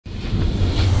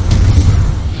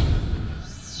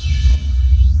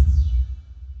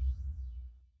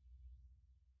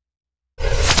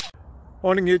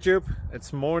Morning YouTube,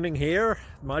 it's morning here.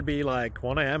 It might be like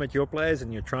 1 a.m. at your place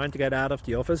and you're trying to get out of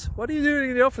the office. What are you doing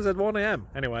in the office at 1 a.m.?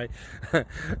 Anyway,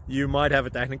 you might have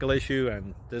a technical issue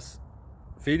and this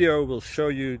video will show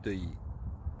you the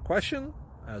question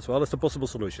as well as the possible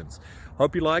solutions.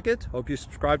 Hope you like it, hope you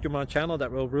subscribe to my channel.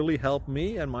 That will really help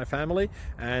me and my family,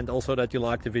 and also that you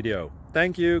like the video.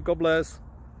 Thank you, God bless.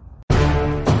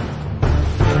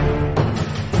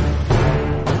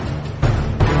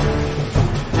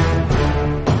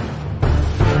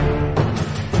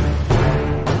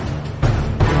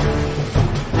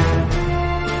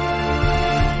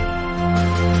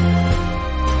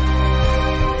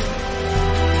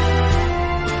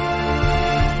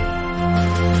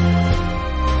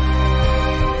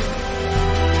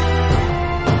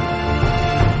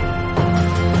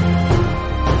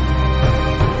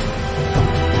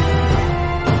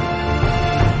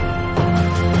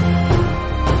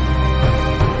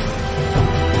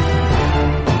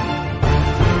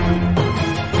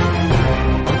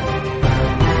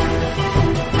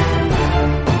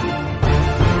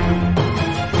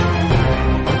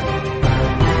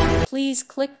 Please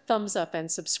click thumbs up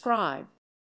and subscribe.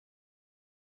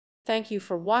 Thank you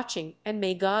for watching, and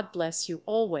may God bless you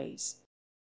always.